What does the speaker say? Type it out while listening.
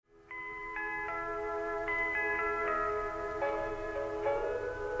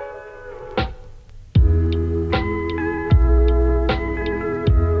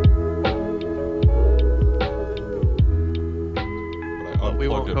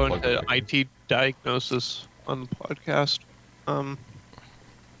go plug it into back in. IT diagnosis on the podcast.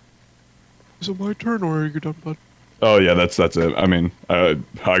 Is it my turn or are you done, bud? Oh yeah, that's it. I mean, I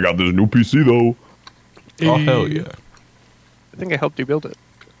got this new PC though. Oh hell yeah! I think I helped you build it.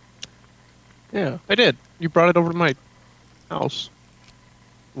 Yeah, I did. You brought it over to my house.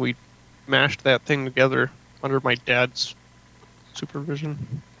 We mashed that thing together under my dad's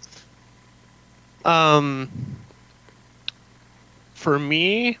supervision. For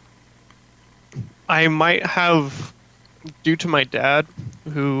me, I might have, due to my dad,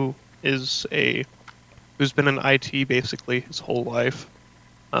 who's been in IT basically his whole life,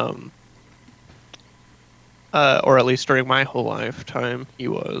 or at least during my whole lifetime, he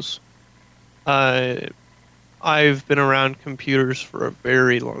was. I've been around computers for a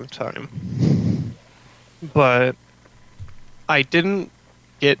very long time, but I didn't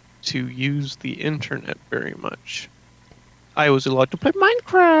get to use the internet very much. I was allowed to play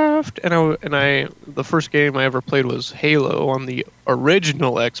Minecraft, and the first game I ever played was Halo on the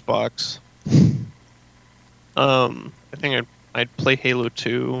original Xbox. I think I'd play Halo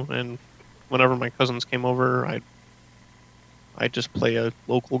 2, and whenever my cousins came over, I'd just play a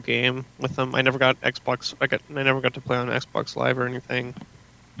local game with them. I never got Xbox. I never got to play on Xbox Live or anything.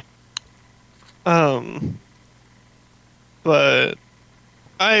 But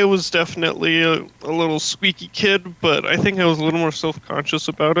I was definitely a little squeaky kid, but I think I was a little more self-conscious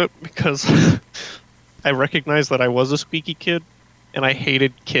about it because I recognized that I was a squeaky kid, and I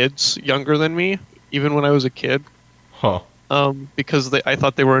hated kids younger than me, even when I was a kid. Huh. Because I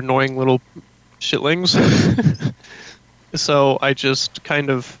thought they were annoying little shitlings. So I just kind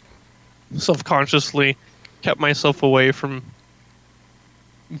of self-consciously kept myself away from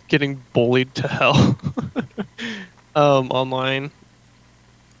getting bullied to hell online.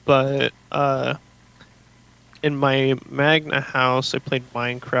 But in my Magna house, I played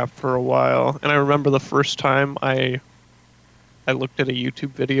Minecraft for a while, and I remember the first time I looked at a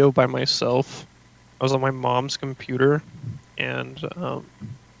YouTube video by myself. I was on my mom's computer, and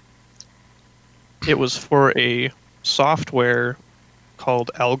it was for a software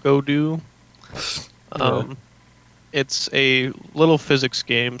called AlgoDo. It's a little physics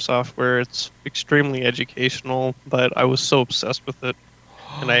game software. It's extremely educational, but I was so obsessed with it,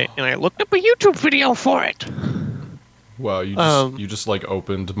 and I looked up a YouTube video for it. Wow, you just like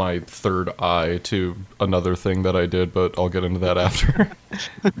opened my third eye to another thing that I did, but I'll get into that after.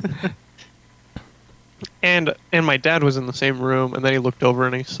 And my dad was in the same room, and then he looked over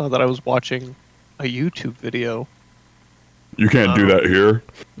and he saw that I was watching a YouTube video. You can't do that here.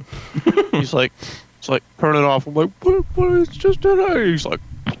 He's like, it's like, turn it off. I'm like, but it's just today. He's like,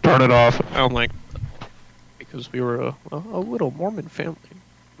 turn it off. And I'm like, because we were a little Mormon family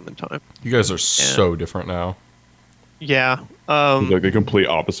at the time. You guys are so different now. Yeah. Like the complete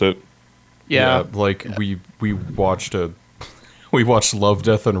opposite. Yeah. Like we watched Love,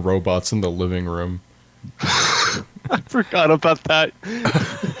 Death, and Robots in the living room. I forgot about that.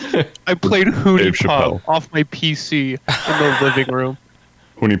 I played Hoonie Dave Pop Chappelle. off my PC in the living room.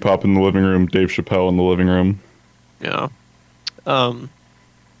 Hoonie Pop in the living room, Dave Chappelle in the living room. Yeah.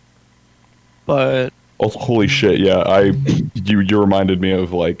 But Also, holy shit, yeah, you reminded me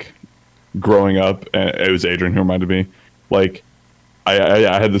of like growing up, and it was Adrian who reminded me. Like,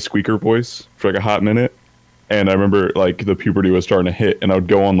 I had the squeaker voice for like a hot minute, and I remember like the puberty was starting to hit, and I would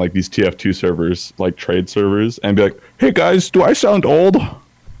go on like these TF2 servers, like trade servers, and be like, "Hey guys, do I sound old?"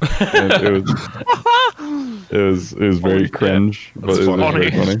 And it was very shit. cringe, but That's it was funny. very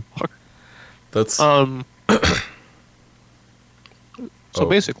funny. That's So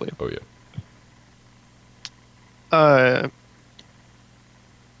basically, oh yeah.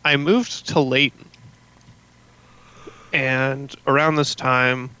 I moved to Layton, and around this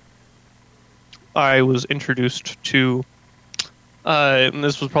time, I was introduced to, and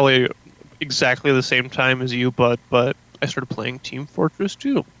this was probably exactly the same time as you, but I started playing Team Fortress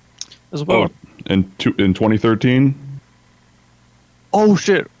 2 as well. Oh, in 2013. Oh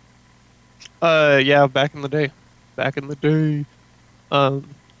shit! Yeah, back in the day.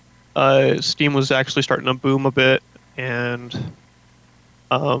 Steam was actually starting to boom a bit, and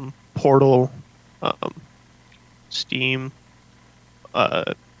Portal, Steam,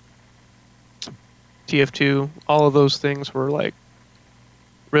 TF2, all of those things were like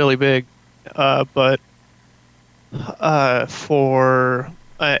really big. But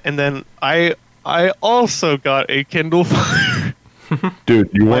and then I also got a Kindle Fire. Dude,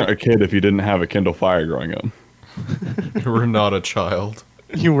 you weren't a kid if you didn't have a Kindle Fire growing up. You were not a child.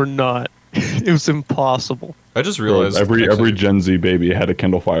 You were not. It was impossible. I just realized every Gen Z baby had a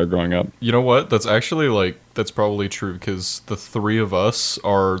Kindle Fire growing up. You know what? That's actually that's probably true because the three of us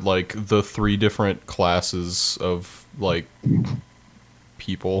are like the three different classes of like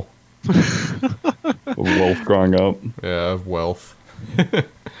people. Wealth growing up. Yeah, of wealth.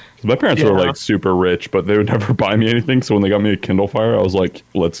 My parents were like super rich, but they would never buy me anything. So when they got me a Kindle Fire, I was like,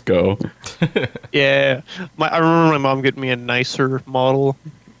 "Let's go." Yeah, I remember my mom getting me a nicer model.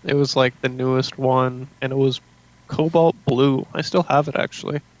 It was like the newest one, and it was cobalt blue. I still have it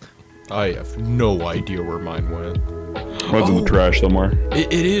actually. I have no idea where mine went. Mine's in the trash somewhere.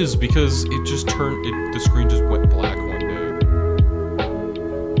 It is because it just turned. The screen just went black